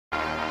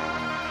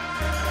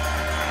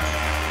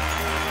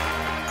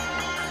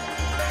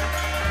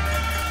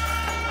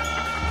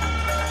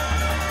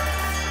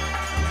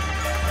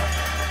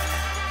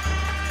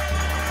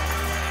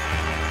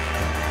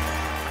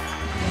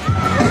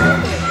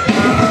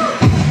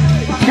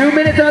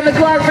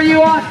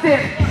Austin,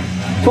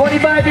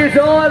 25 years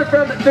old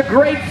from the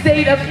great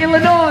state of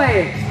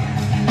Illinois.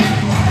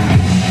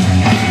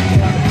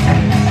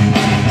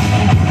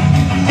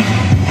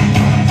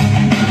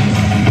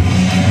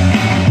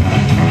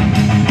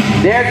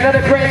 There's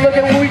another great look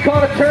at what we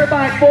call a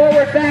turbine.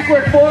 Forward,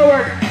 backward,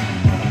 forward.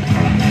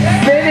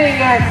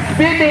 Spinning and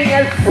spinning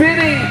and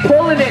spinning,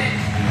 pulling it.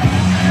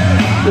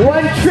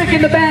 One trick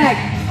in the bag.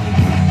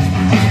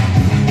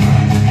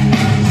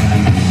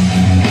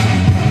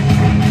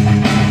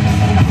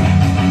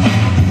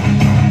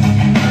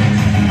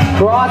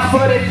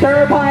 Cross-footed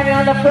turbine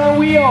on the front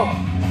wheel.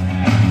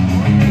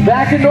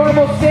 Back to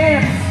normal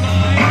stance.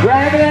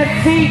 Grabbing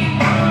that seat.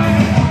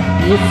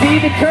 You see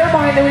the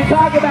turbine that we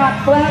talk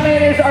about.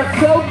 Flatlanders are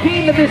so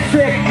keen to this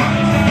trick.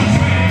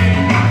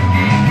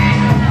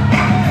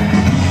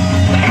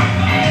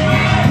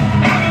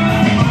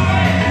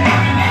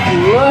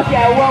 Look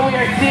at what we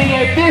are seeing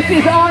here. This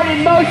is art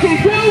in motion.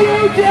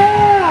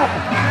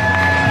 GuruJam!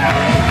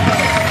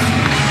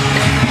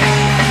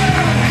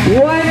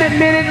 1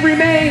 minute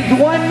remains.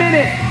 1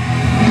 minute.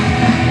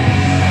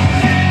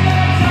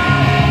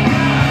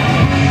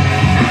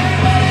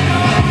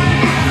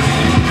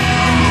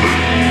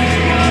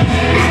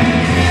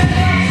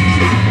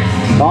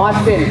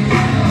 Austin,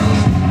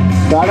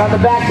 start on the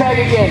back peg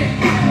again.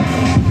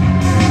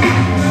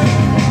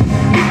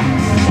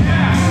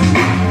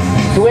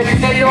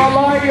 Switching into a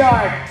lard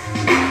yard.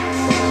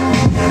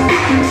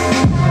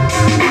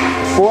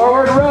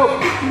 Forward rope.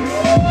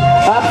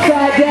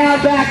 Upside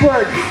down,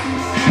 backwards.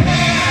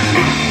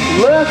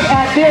 Look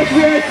at this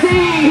we are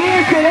seeing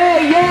here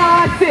today.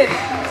 Yeah, Austin.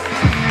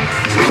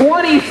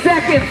 20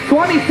 seconds,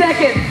 20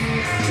 seconds.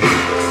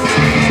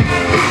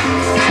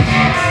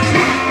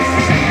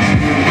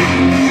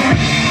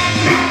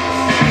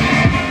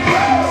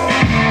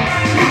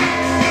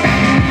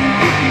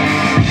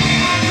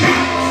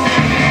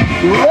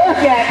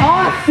 Look at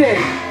Austin!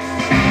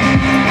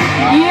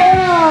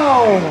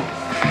 Yo!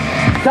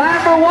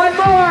 Time for one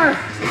more!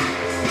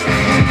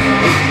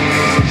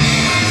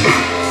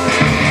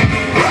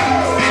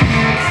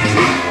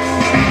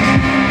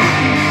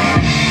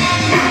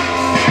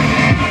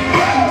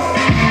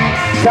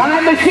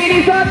 Time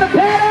machine is on the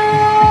pedals!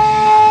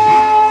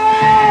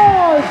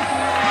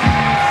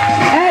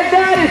 And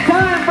that is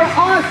time for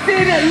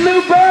Austin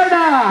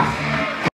Luberda!